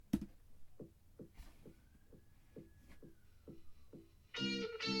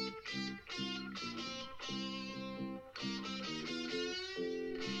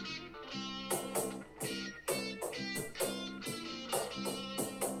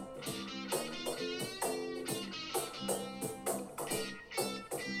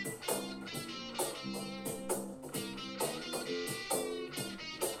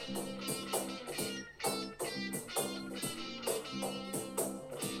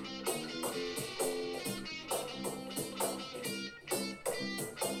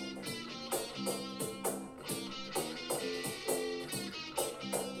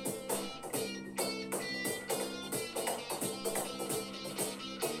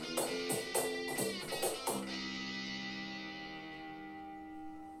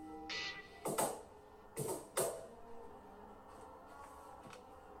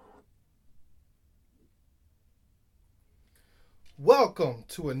Welcome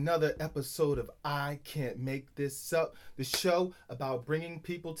to another episode of I Can't Make This Up, the show about bringing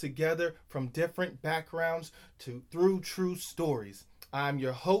people together from different backgrounds through true stories. I'm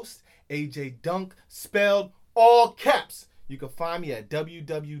your host, AJ Dunk, spelled all caps. You can find me at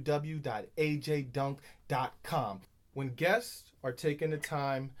www.ajdunk.com. When guests are taking the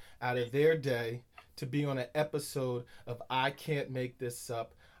time out of their day to be on an episode of I Can't Make This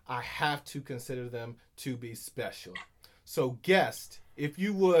Up, I have to consider them to be special. So, guest, if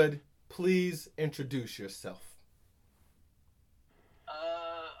you would, please introduce yourself.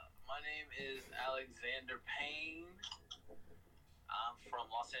 My name is Alexander Payne. I'm from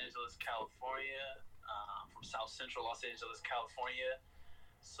Los Angeles, California. From South Central Los Angeles, California.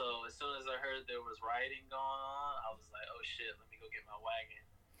 So as soon as I heard there was rioting going on, I was like, oh shit, let me go get my wagon.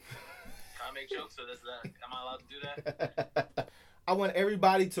 Can I make jokes or is that? Am I allowed to do that? I want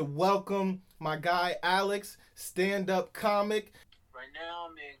everybody to welcome my guy Alex, stand-up comic. Right now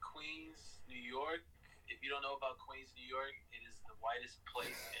I'm in Queens, New York. If you don't know about Queens, New York, it is the whitest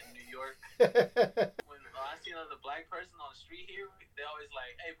place in New York. When I see another black person on the street here, they always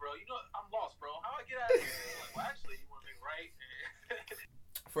like, hey bro, you know, I'm lost bro. How do I get out of here? I'm like, well actually, you want to make right?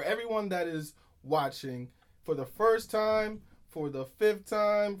 For everyone that is watching for the first time, for the 5th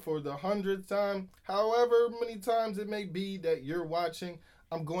time, for the 100th time, however many times it may be that you're watching,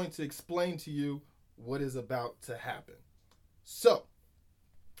 I'm going to explain to you what is about to happen. So,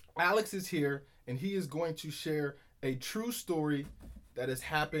 Alex is here, and he is going to share a true story that has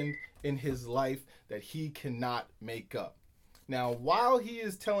happened in his life that he cannot make up. Now, while he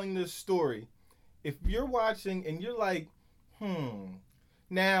is telling this story, if you're watching and you're like,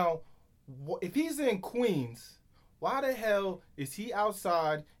 now, if he's in Queens, why the hell is he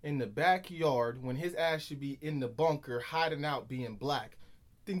outside in the backyard when his ass should be in the bunker hiding out being black?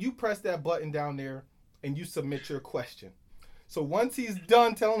 Then you press that button down there and you submit your question. So once he's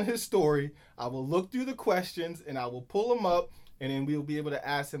done telling his story, I will look through the questions and I will pull them up and then we'll be able to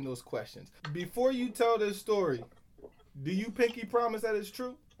ask him those questions. Before you tell this story, do you pinky promise that it's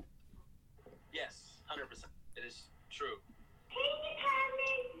true? Yes, 100%. It is true.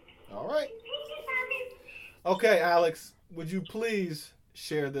 All right. Okay, Alex, would you please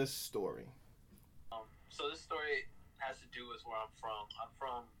share this story? So this story has to do with where I'm from. I'm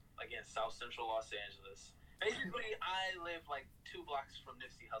from, again, South Central Los Angeles. Basically, I live like 2 blocks from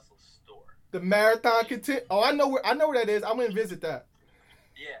Nipsey Hussle's store. The Marathon Continue. Oh, I know where that is. I'm gonna visit that.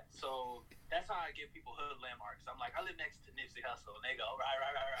 Yeah, so that's how I give people hood landmarks. I'm like, I live next to Nipsey Hussle, and they go, right.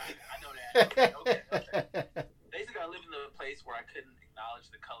 I know that. Okay. Basically, I live in a place where I couldn't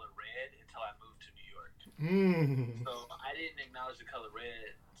acknowledge the color red until I moved to New York. So I didn't acknowledge the color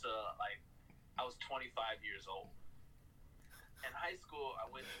red until like I was 25 years old. In high school, I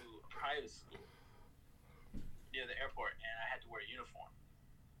went to a private school near the airport, and I had to wear a uniform.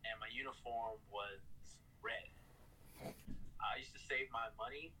 And my uniform was red. I used to save my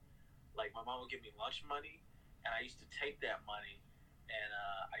money. Like, my mom would give me lunch money, and I used to take that money, and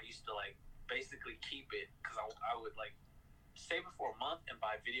I used to, like, basically keep it, because I would, like, save it for a month and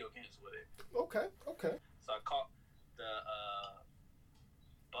buy video games with it. Okay. So I caught the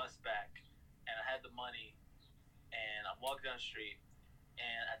bus back, and I had the money, and I'm walking down the street,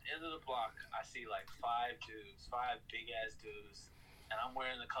 and at the end of the block, I see like 5 big ass dudes, and I'm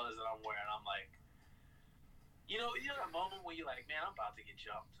wearing the colors that I'm wearing. I'm like, you know that moment when you're like, man, I'm about to get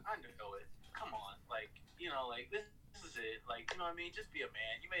jumped. I know it. Come on, like, you know, like this is it. Like, you know what I mean? Just be a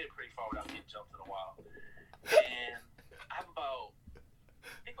man. You made it pretty far without getting jumped in a while. And I have about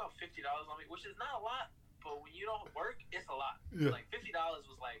 $50 on me, which is not a lot, but when you don't work, it's a lot. Yeah. Like $50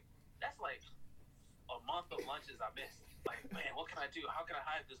 was like, that's like a month of lunches I missed. Like, man, what can I do? How can I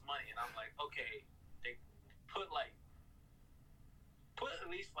hide this money? And I'm like, okay, they put at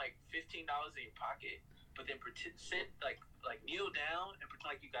least like $15 in your pocket, but then sit like kneel down and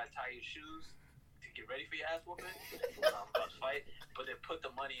pretend like you gotta tie your shoes to get ready for your ass whooping about to fight, but then put the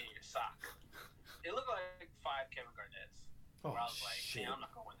money in your sock. It looked like 5 Kevin Garnett's. Where I was like, man, I'm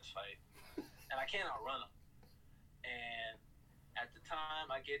not gonna win this fight, and I can't outrun them. And at the time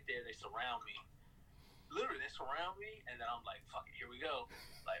I get there, they surround me. Literally, they surround me, and then I'm like, fuck it, here we go.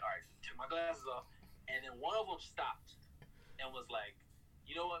 Like, all right, took my glasses off, and then one of them stopped and was like,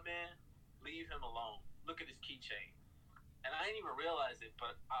 you know what, man? Leave him alone. Look at his keychain. And I didn't even realize it,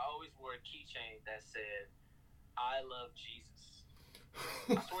 but I always wore a keychain that said, I love Jesus.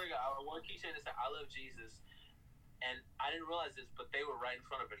 I swear to God, I wore a keychain that said, I love Jesus, and I didn't realize this, but they were right in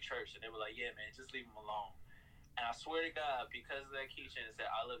front of a church, and they were like, yeah, man, just leave him alone. And I swear to God, because of that keychain that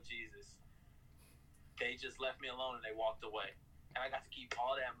said, I love Jesus, they just left me alone and they walked away. And I got to keep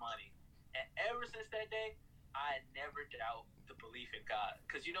all that money. And ever since that day, I never doubt the belief in God.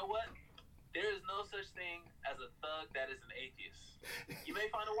 Because you know what? There is no such thing as a thug that is an atheist. You may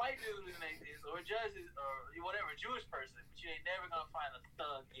find a white dude who's an atheist, or a judge, or whatever, a Jewish person, but you ain't never gonna find a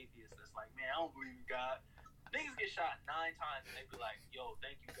thug atheist that's like, man, I don't believe in God. Niggas get shot 9 times and they be like, yo,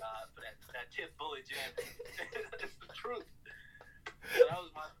 thank you, God, for that 10th bullet jam. It's the truth. So that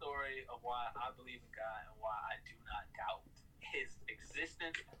was my story of why I believe in God and why I do not doubt his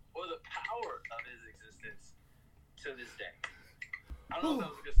existence or the power of his existence to this day. I don't know if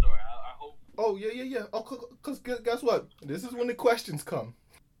that was a good story. I hope. Oh, yeah. Oh, because guess what? This is when the questions come.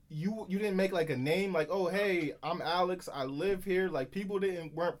 You didn't make like a name like, oh, hey, I'm Alex. I live here. Like, people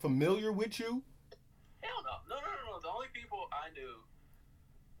weren't familiar with you? Hell no. No. The only people I knew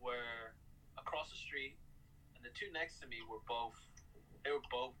were across the street, and the two next to me were both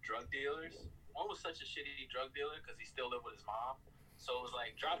drug dealers. One was such a shitty drug dealer because he still lived with his mom. So it was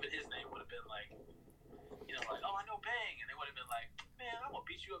like, dropping his name would have been like, you know, like, oh, I know Bang. And they would have been like, man, I'm going to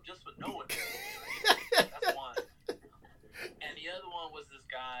beat you up just for knowing me. That's one. And the other one was this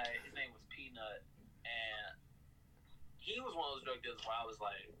guy, his name was Peanut. And he was one of those drug dealers where I was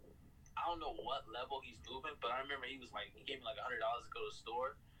like, I don't know what level he's moving, but I remember he gave me like $100 to go to the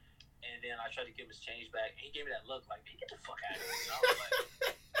store. And then I tried to give him his change back. And he gave me that look like, man, get the fuck out of here. And I was like,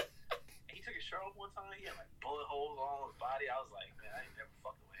 and he took his shirt off one time. He had like bullet holes all on his body. I was like, man, I ain't never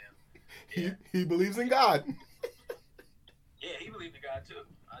fucking with him. Yeah. He believes in God. Yeah, he believed in God too.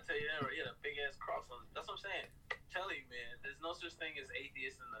 I'll tell you that. He had a big ass cross on. That's what I'm saying. I'm telling you, man, there's no such thing as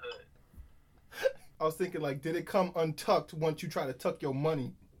atheists in the hood. I was thinking, like, did it come untucked once you try to tuck your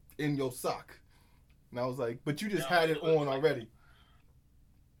money in your sock? And I was like, but you just had it on like, already.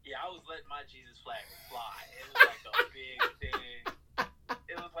 Yeah, I was letting my Jesus flag fly. It was like a big thing.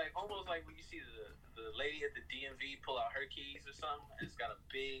 It was like almost like when you see the lady at the DMV pull out her keys or something, and it's got a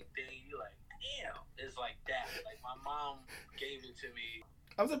big thing. You're like, damn, it's like that. Like my mom gave it to me.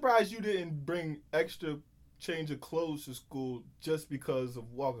 I'm surprised you didn't bring extra change of clothes to school just because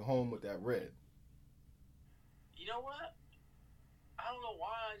of walking home with that red. You know what? I don't know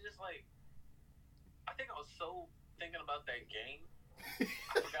why. I think I was so thinking about that game, I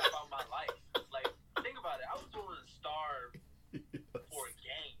forgot about my life. Like, think about it. I was willing to starve for a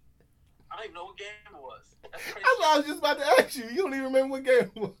game. I don't even know what game it was. That's crazy. That's what I was just about to ask you. You don't even remember what game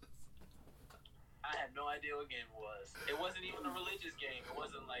it was. I had no idea what game it was. It wasn't even a religious game. It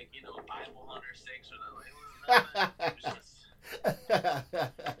wasn't like, you know, Bible Hunter 6 or nothing. It was nothing.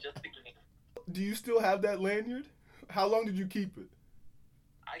 It was just a game. Do you still have that lanyard? How long did you keep it?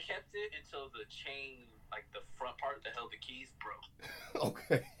 I kept it until the chain, like the front part that held the keys, broke.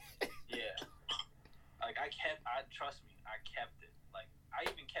 Okay. Yeah. Like trust me, I kept it. Like I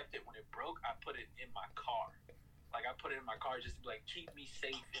even kept it when it broke. I put it in my car. Like I put it in my car just to be like, keep me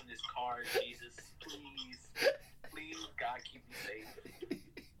safe in this car, Jesus, please, God, keep me safe.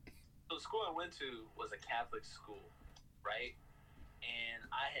 So the school I went to was a Catholic school, right? And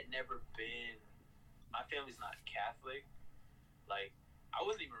I had never been. My family's not Catholic. Like I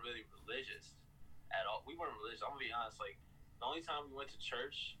wasn't even really religious at all. We weren't religious. I'm gonna be honest. Like the only time we went to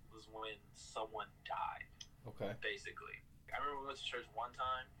church was when someone died. Okay. Basically, I remember we went to church one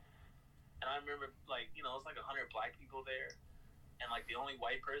time, and I remember like it's like 100 black people there, and like the only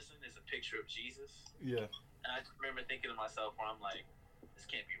white person is a picture of Jesus. Yeah. And I just remember thinking to myself, where I'm like, this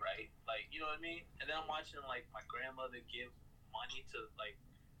can't be right. Like, you know what I mean? And then I'm watching like my grandmother give money to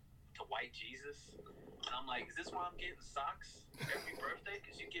white Jesus, and I'm like, is this why I'm getting socks every birthday?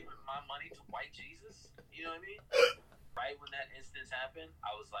 Because you're giving my money to white Jesus? You know what I mean? Right when that instance happened,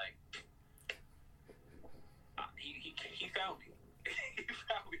 I was like, he found me. He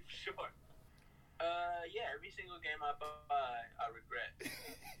found me for sure. Yeah, every single game I buy, I regret.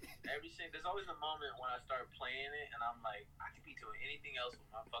 There's always a moment when I start playing it, and I'm like, I could be doing anything else with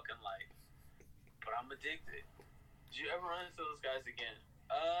my fucking life, but I'm addicted. Did you ever run into those guys again?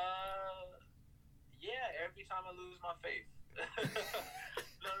 Yeah, every time I lose my faith.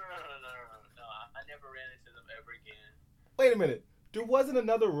 No. I never ran into them ever again. Wait a minute. There wasn't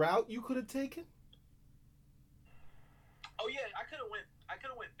another route you could have taken? Oh yeah, I could have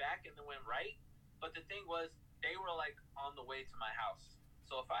went back and then went right, but the thing was they were like on the way to my house.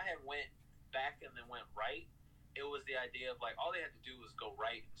 So if I had went back and then went right, it was the idea of like all they had to do was go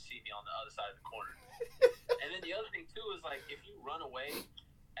right and see me on the other side of the corner. And then the other thing too is like if you run away,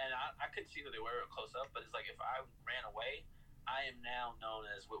 and I couldn't see who they were close up, but it's like if I ran away, I am now known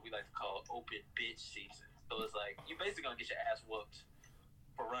as what we like to call open bitch season. So it's like you're basically gonna get your ass whooped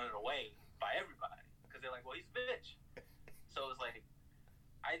for running away by everybody because they're like, well, he's a bitch. So it's like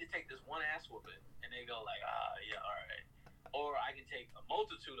I had to take this one ass whooping, and they go like, yeah, all right. Or I can take a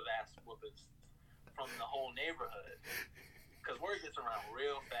multitude of ass whoopings from the whole neighborhood. Because word gets around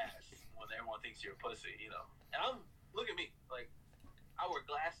real fast when everyone thinks you're a pussy, you know. And look at me. Like, I wear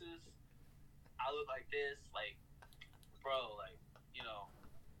glasses. I look like this. Like, bro, like, you know,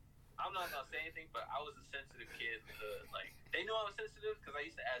 I'm not going to say anything, but I was a sensitive kid in the hood. Like, they knew I was sensitive because I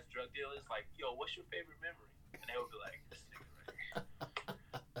used to ask drug dealers, like, yo, what's your favorite memory? And they would be like, this nigga right here.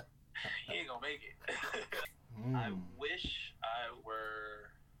 He ain't going to make it. I wish I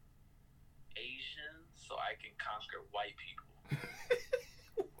were Asian so I can conquer white people.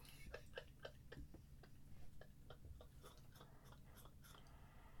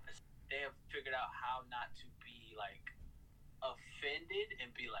 They have figured out how not to be like offended and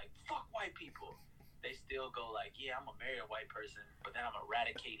be like, fuck white people. They still go like, yeah, I'm gonna marry a white person, but then I'm gonna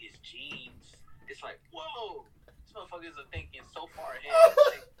eradicate his genes. It's like, whoa, these motherfuckers are thinking so far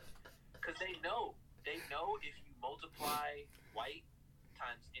ahead. Because they know if you multiply white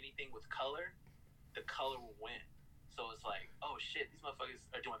times anything with color, the color will win. So it's like, oh shit, these motherfuckers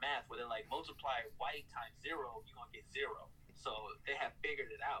are doing math where they're like, multiply white times 0, you're gonna get 0. So they have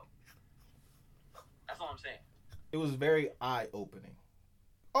figured it out. That's all I'm saying. It was very eye-opening.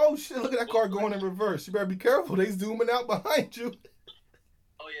 Oh shit, look at that car going in reverse. You better be careful, they zooming out behind you.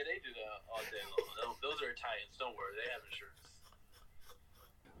 Oh yeah, they do that all day long. Those are Italians, don't worry, they have insurance.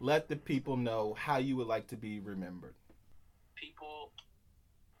 Let the people know how you would like to be remembered. People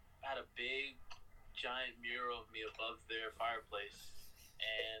had a big giant mural of me above their fireplace,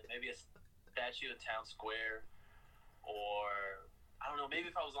 and maybe a statue in town square, or I don't know,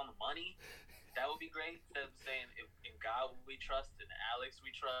 maybe if I was on the money, that would be great. Instead of saying in God we trust and Alex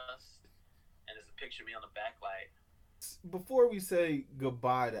we trust, and there's a picture of me on the backlight. Before we say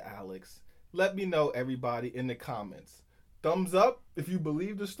goodbye to Alex, let me know, everybody, in the comments. Thumbs up if you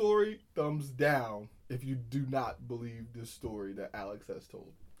believe the story, thumbs down if you do not believe the story that Alex has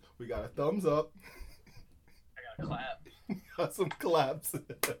told. We got a thumbs up. I got a clap. Got some claps. Can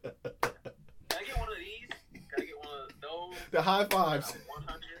I get one of these? Can I get one of those? The high fives.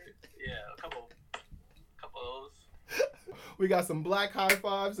 100? Yeah, a couple of those. We got some black high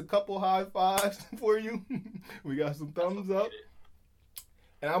fives, a couple high fives for you. We got some thumbs up.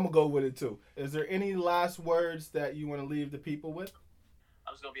 And I'm going to go with it too. Is there any last words that you want to leave the people with?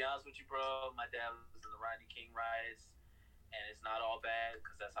 I'm just going to be honest with you, bro. My dad was in the Rodney King riots, and it's not all bad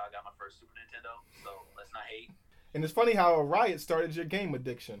because that's how I got my first Super Nintendo. So let's not hate. And it's funny how a riot started your game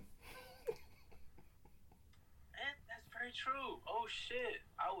addiction. And that's very true. Oh, shit.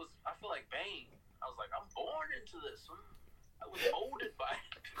 I feel like Payne. I was like, I'm born into this. I was molded by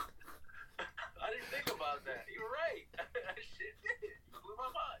it. I didn't think about that. You're right. Shit did. You blew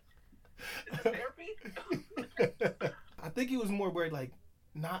my mind. Is this therapy? I think he was more worried like,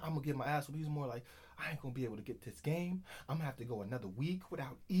 not I'm going to get my ass whooped. He was more like, I ain't going to be able to get this game. I'm going to have to go another week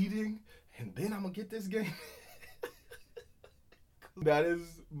without eating. And then I'm going to get this game. That is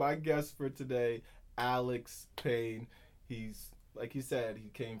my guest for today, Alex Payne. He's, like he said, he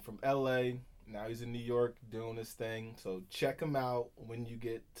came from LA. Now he's in New York doing his thing. So check him out when you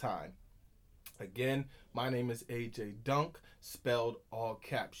get time. Again, my name is AJ Dunk, spelled all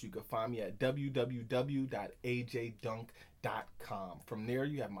caps. You can find me at www.ajdunk.com. From there,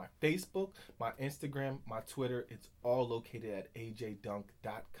 you have my Facebook, my Instagram, my Twitter. It's all located at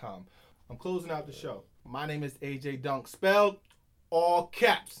ajdunk.com. I'm closing out the show. My name is AJ Dunk, spelled all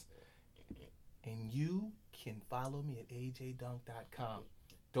caps. And you can follow me at ajdunk.com.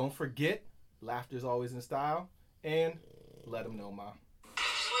 Don't forget, laughter is always in style. And let them know, Ma.